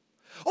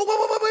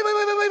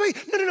 Oh, wait.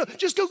 No.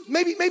 Just go,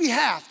 maybe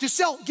half.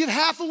 Just give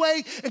half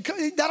away,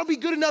 and that'll be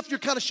good enough. You're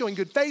kind of showing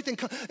good faith,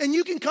 and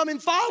you can come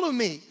and follow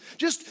me.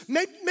 Just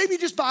maybe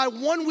just buy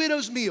one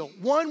widow's meal,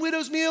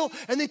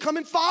 and then come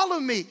and follow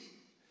me.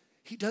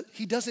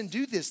 He doesn't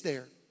do this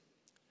there.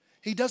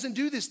 He doesn't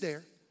do this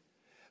there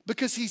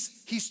because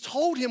he's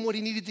told him what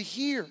he needed to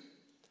hear.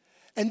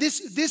 And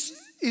this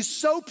is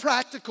so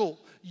practical.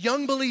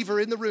 Young believer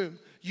in the room,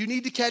 you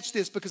need to catch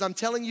this because I'm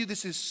telling you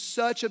this is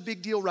such a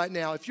big deal right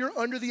now. If you're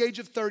under the age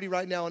of 30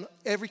 right now on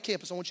every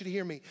campus, I want you to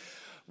hear me.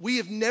 We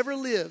have never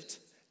lived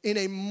in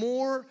a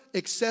more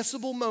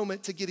accessible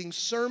moment to getting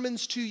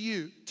sermons to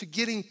you, to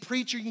getting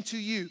preaching to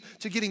you,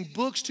 to getting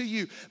books to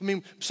you. I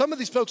mean, some of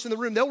these folks in the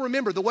room, they'll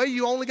remember the way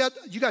you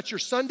got your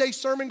Sunday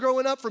sermon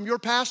growing up from your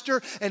pastor,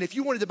 and if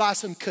you wanted to buy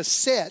some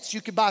cassettes,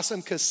 you could buy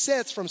some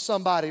cassettes from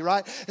somebody,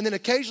 right? And then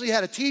occasionally you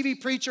had a TV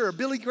preacher or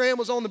Billy Graham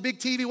was on the big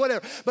TV,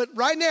 whatever. But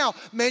right now,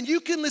 man, you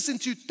can listen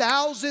to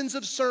thousands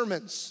of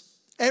sermons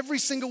every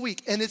single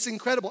week, and it's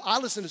incredible. I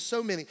listen to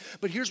so many,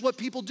 but here's what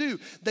people do.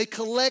 They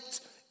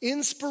collect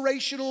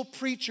inspirational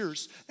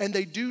preachers, and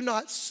they do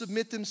not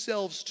submit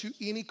themselves to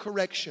any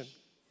correction.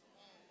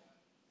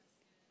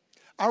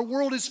 Our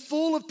world is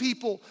full of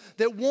people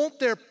that want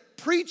their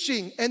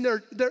preaching and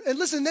and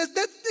listen,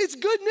 it's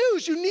good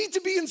news. You need to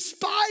be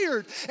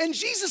inspired, and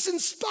Jesus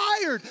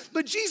inspired,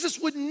 but Jesus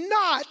would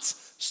not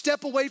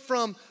step away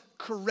from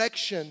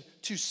correction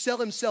to sell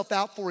himself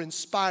out for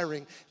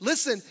inspiring.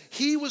 Listen,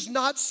 he was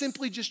not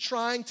simply just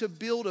trying to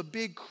build a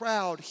big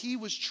crowd. He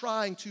was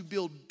trying to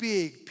build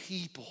big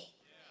people.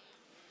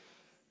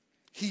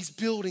 He's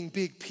building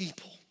big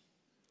people.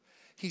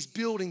 He's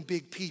building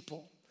big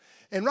people.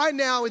 And right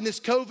now in this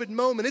COVID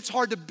moment, it's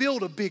hard to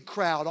build a big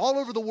crowd all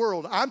over the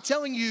world. I'm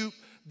telling you,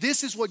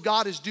 this is what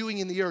God is doing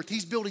in the earth.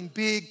 He's building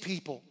big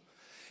people.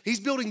 He's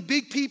building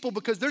big people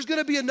because there's going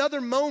to be another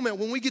moment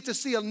when we get to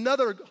see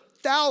another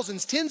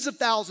thousands, tens of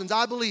thousands,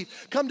 I believe,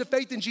 come to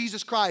faith in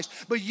Jesus Christ.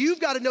 But you've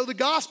got to know the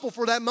gospel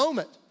for that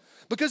moment.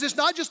 Because it's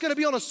not just going to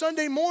be on a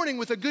Sunday morning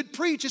with a good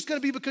preach. It's going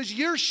to be because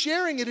you're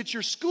sharing it at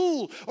your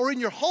school or in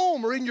your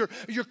home or in your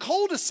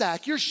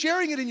cul-de-sac. You're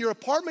sharing it in your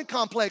apartment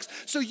complex.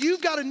 So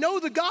you've got to know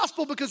the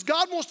gospel because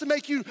God wants to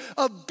make you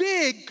a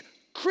big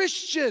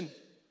Christian.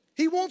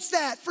 He wants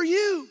that for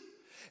you.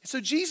 So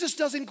Jesus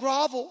doesn't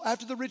grovel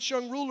after the rich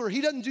young ruler. He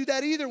doesn't do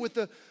that either with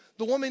the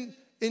woman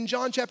in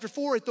John chapter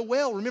 4 at the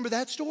well. Remember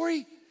that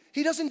story?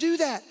 He doesn't do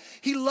that.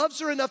 He loves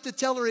her enough to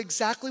tell her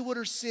exactly what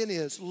her sin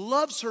is,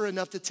 loves her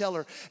enough to tell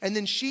her, and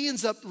then she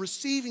ends up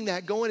receiving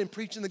that, going and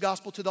preaching the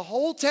gospel to the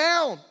whole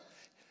town.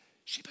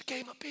 She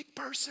became a big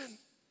person.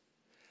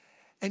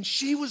 And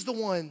she was the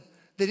one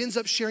that ends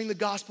up sharing the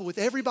gospel with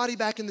everybody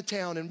back in the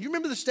town. And you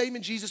remember the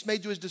statement Jesus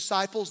made to his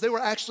disciples? They were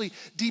actually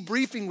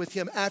debriefing with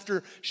him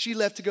after she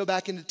left to go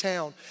back into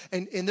town.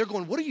 And they're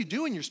going, what are you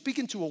doing? You're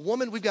speaking to a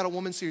woman. We've got a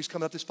woman series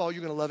coming up this fall.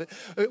 You're going to love it.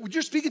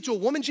 You're speaking to a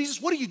woman,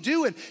 Jesus. What are you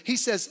doing? He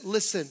says,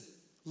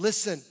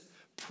 listen,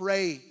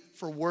 pray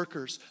for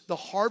workers. The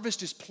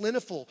harvest is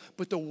plentiful,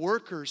 but the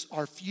workers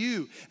are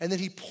few. And then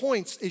he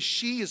points as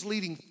she is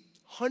leading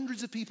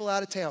hundreds of people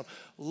out of town.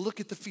 Look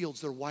at the fields.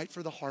 They're white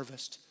for the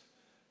harvest.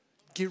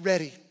 Get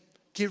ready.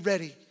 Get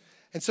ready.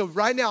 And so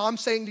right now I'm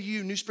saying to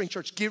you, NewSpring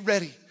Church, get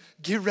ready.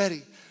 Get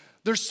ready.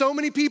 There's so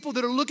many people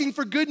that are looking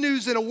for good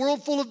news in a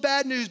world full of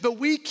bad news, but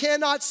we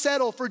cannot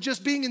settle for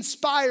just being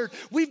inspired.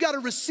 We've got to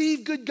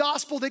receive good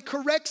gospel that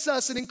corrects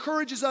us and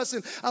encourages us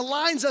and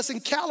aligns us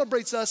and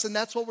calibrates us, and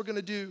that's what we're going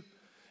to do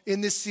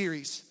in this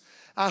series.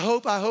 I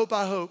hope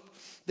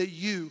that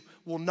you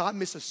will not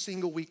miss a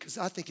single week, because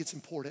I think it's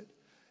important.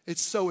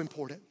 It's so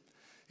important.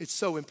 It's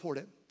so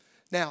important.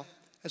 Now,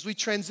 as we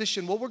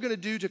transition, what we're going to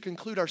do to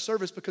conclude our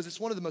service, because it's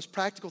one of the most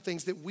practical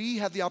things that we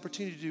have the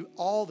opportunity to do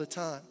all the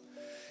time,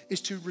 is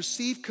to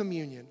receive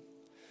communion.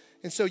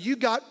 And so you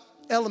got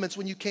elements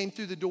when you came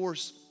through the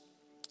doors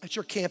at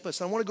your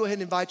campus. I want to go ahead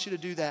and invite you to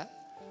do that.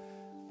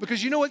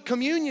 Because you know what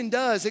communion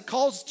does? It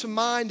calls to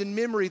mind and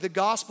memory the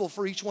gospel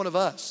for each one of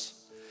us.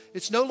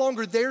 It's no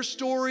longer their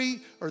story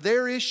or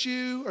their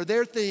issue or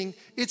their thing.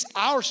 It's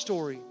our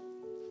story.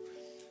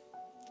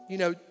 You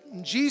know,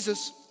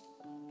 Jesus,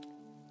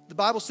 the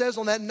Bible says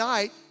on that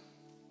night,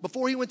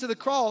 before he went to the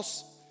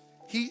cross,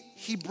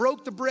 he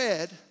broke the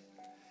bread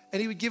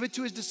and he would give it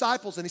to his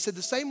disciples. And he said,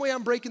 the same way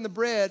I'm breaking the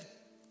bread,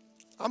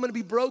 I'm going to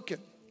be broken.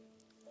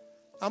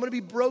 I'm going to be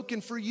broken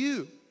for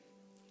you,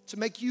 to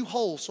make you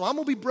whole. So I'm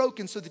going to be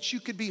broken so that you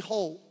could be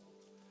whole.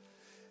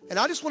 And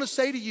I just want to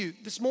say to you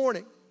this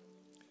morning,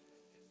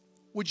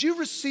 would you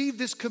receive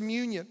this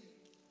communion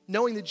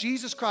knowing that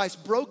Jesus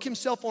Christ broke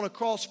himself on a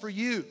cross for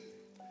you?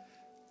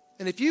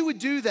 And if you would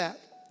do that,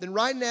 then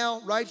right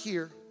now, right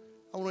here,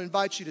 I want to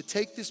invite you to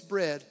take this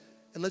bread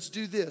and let's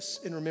do this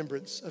in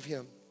remembrance of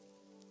him.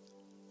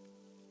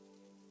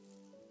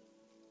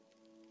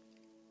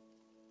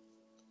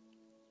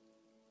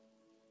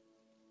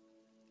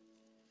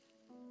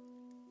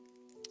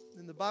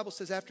 And the Bible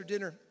says after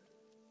dinner,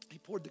 he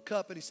poured the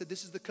cup and he said,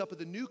 this is the cup of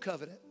the new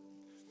covenant,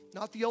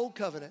 not the old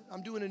covenant.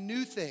 I'm doing a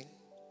new thing.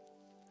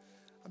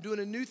 I'm doing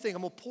a new thing.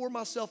 I'm going to pour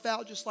myself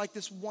out just like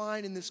this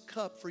wine in this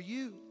cup for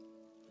you.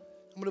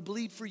 I'm going to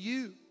bleed for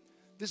you.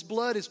 This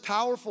blood is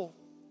powerful.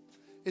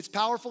 It's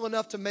powerful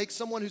enough to make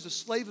someone who's a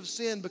slave of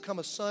sin become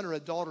a son or a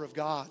daughter of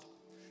God.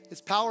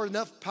 It's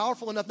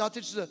powerful enough not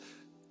just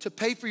to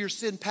pay for your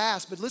sin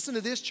past, but listen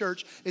to this,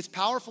 church. It's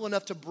powerful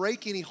enough to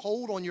break any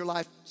hold on your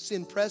life,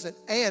 sin present.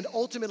 And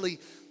ultimately,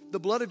 the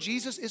blood of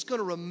Jesus is going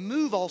to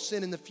remove all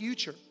sin in the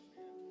future.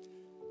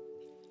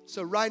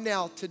 So right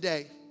now,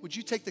 today, would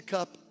you take the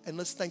cup and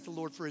let's thank the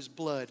Lord for his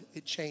blood.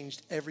 It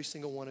changed every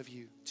single one of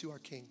you to our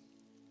King.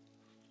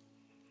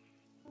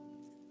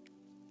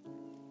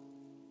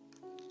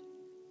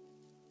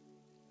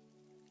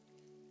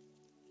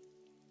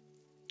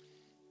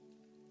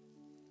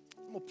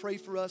 I'm going to pray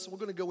for us. We're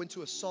going to go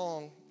into a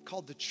song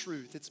called The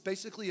Truth. It's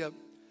basically a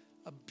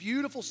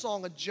beautiful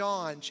song of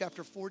John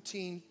chapter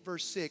 14,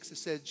 verse 6. It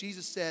says,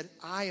 Jesus said,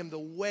 I am the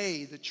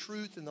way, the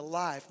truth, and the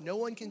life. No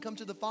one can come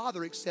to the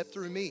Father except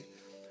through me.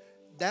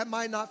 That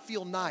might not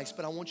feel nice,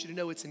 but I want you to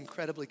know it's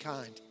incredibly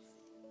kind.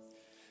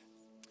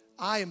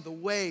 I am the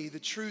way, the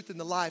truth, and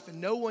the life, and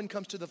no one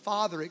comes to the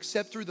Father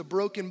except through the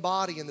broken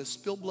body and the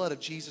spilled blood of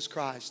Jesus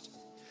Christ.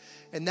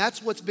 And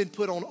that's what's been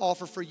put on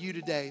offer for you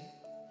today.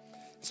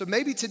 So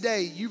maybe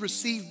today you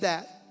received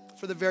that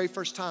for the very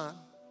first time.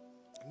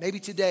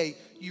 Maybe today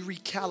you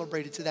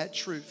recalibrated to that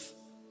truth.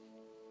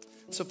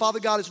 So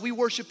Father God, as we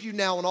worship you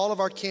now on all of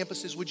our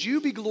campuses, would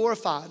you be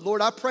glorified?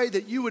 Lord, I pray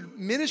that you would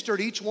minister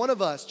to each one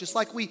of us, just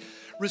like we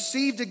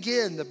received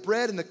again the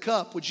bread and the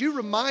cup. Would you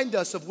remind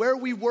us of where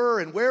we were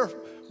and where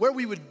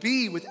we would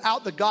be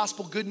without the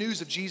gospel good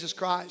news of Jesus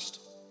Christ?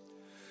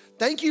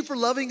 Thank you for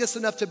loving us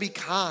enough to be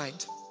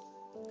kind.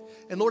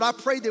 And Lord, I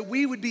pray that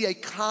we would be a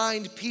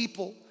kind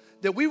people,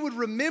 that we would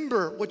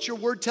remember what your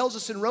word tells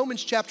us in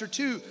Romans chapter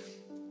 2,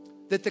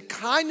 that the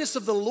kindness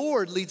of the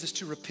Lord leads us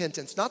to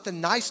repentance, not the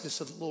niceness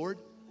of the Lord.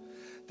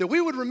 That we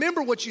would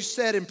remember what you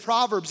said in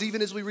Proverbs,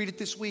 even as we read it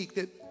this week,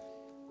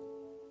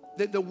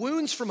 that the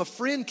wounds from a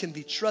friend can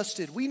be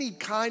trusted. We need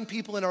kind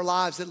people in our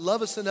lives that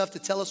love us enough to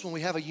tell us when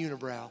we have a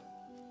unibrow.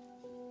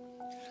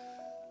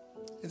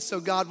 And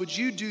so God, would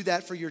you do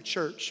that for your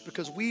church?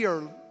 Because we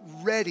are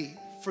ready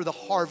for the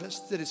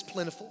harvest that is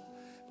plentiful.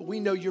 But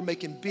we know you're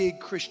making big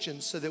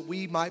Christians so that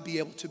we might be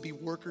able to be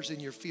workers in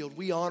your field.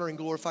 We honor and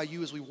glorify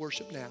you as we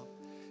worship now.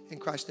 In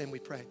Christ's name we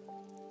pray.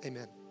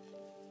 Amen.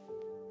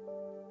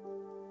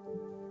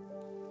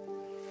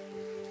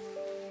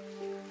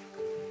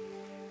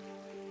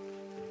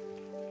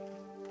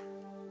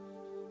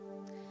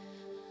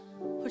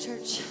 Well,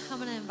 church, I'm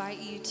going to invite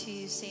you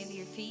to stand to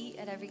your feet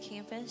at every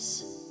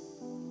campus.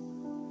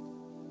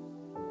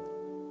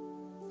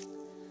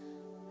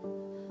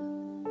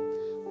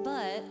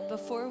 But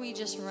before we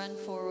just run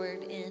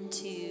forward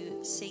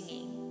into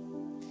singing,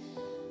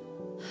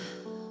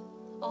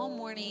 all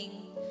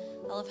morning,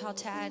 I love how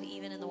Tad,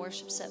 even in the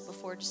worship set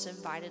before, just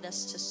invited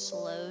us to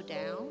slow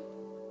down.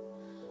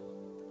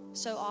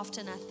 So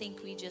often I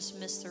think we just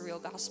miss the real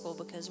gospel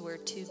because we're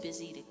too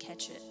busy to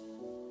catch it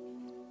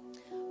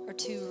or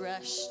too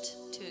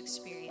rushed to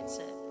experience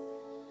it.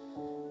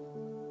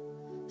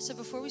 So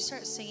before we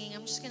start singing,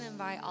 I'm just going to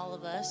invite all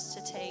of us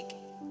to take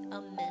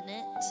a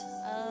minute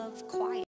of quiet.